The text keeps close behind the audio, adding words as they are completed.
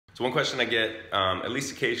So one question I get, at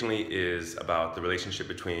least occasionally, is about the relationship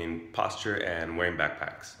between posture and wearing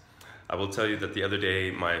backpacks. I will tell you that the other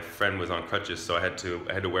day my friend was on crutches, so I had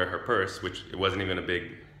to wear her purse, which it wasn't even a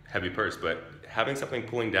big, heavy purse, but having something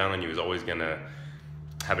pulling down on you is always gonna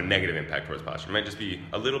have a negative impact towards posture. It might just be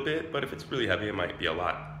a little bit, but if it's really heavy, it might be a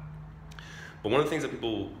lot. But one of the things that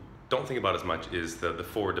people don't think about as much is the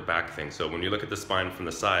forward to back thing. So when you look at the spine from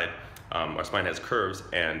the side, our spine has curves,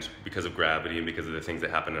 and because of gravity and because of the things that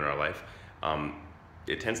happen in our life,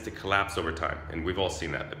 it tends to collapse over time. And we've all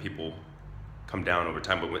seen that people come down over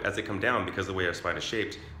time. But as they come down, because of the way our spine is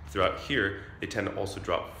shaped, throughout here, they tend to also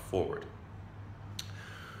drop forward.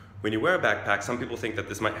 When you wear a backpack, some people think that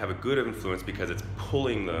this might have a good influence because it's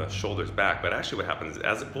pulling the shoulders back, but actually what happens is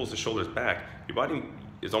as it pulls the shoulders back, your body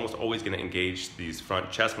is almost always going to engage these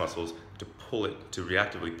front chest muscles to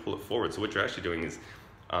reactively pull it forward. So what you're actually doing is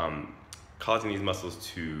causing these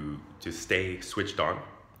muscles to stay switched on,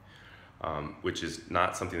 which is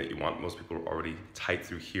not something that you want. Most people are already tight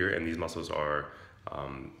through here, and these muscles are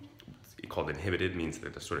called inhibited, means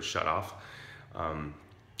they're sort of shut off. And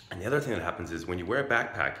the other thing that happens is when you wear a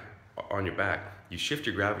backpack on your back, you shift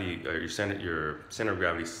your gravity, your center of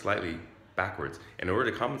gravity slightly backwards. And in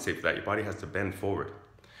order to compensate for that, your body has to bend forward.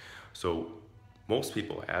 So most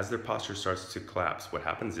people, as their posture starts to collapse, what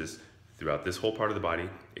happens is throughout this whole part of the body,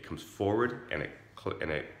 it comes forward and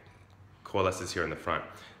it coalesces here in the front.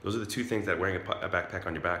 Those are the two things that wearing a backpack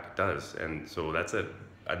on your back does. And so that's a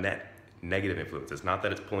net negative influence. It's not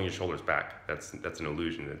that it's pulling your shoulders back. That's an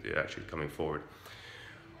illusion that you're actually coming forward.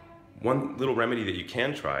 One little remedy that you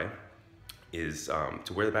can try is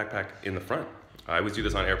to wear the backpack in the front. I always do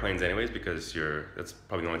this on airplanes anyways because that's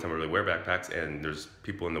probably the only time I really wear backpacks and there's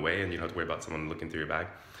people in the way and you don't have to worry about someone looking through your bag.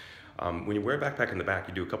 When you wear a backpack in the back,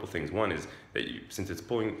 you do a couple things. One is that since it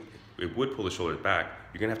would pull the shoulders back,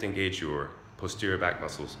 you're gonna have to engage your posterior back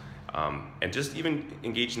muscles. And just even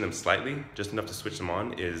engaging them slightly, just enough to switch them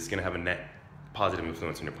on, is gonna have a net positive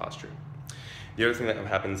influence on your posture. The other thing that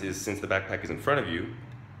happens is since the backpack is in front of you,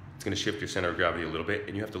 it's going to shift your center of gravity a little bit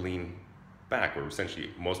and you have to lean back, where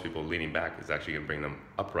essentially most people leaning back is actually going to bring them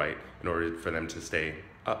upright in order for them to stay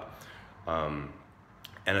up. And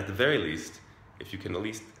at the very least, if you can at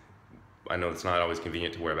least, I know it's not always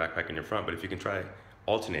convenient to wear a backpack in your front, but if you can try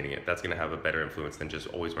alternating it, that's going to have a better influence than just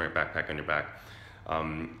always wearing a backpack on your back.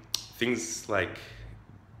 Things like,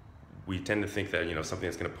 we tend to think that something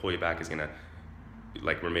that's going to pull you back is going to,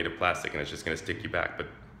 like we're made of plastic and it's just going to stick you back, but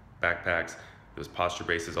backpacks, those posture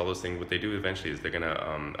braces, all those things, what they do eventually is they're going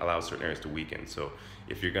to allow certain areas to weaken. So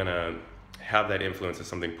if you're going to have that influence of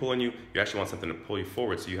something pulling you, you actually want something to pull you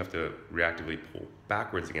forward, so you have to reactively pull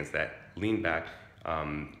backwards against that, lean back.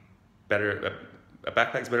 A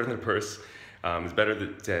backpack's better than a purse. It's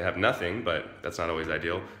better to have nothing, but that's not always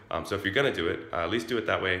ideal. So if you're going to do it, at least do it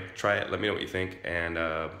that way. Try it, let me know what you think, and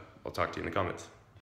I'll talk to you in the comments.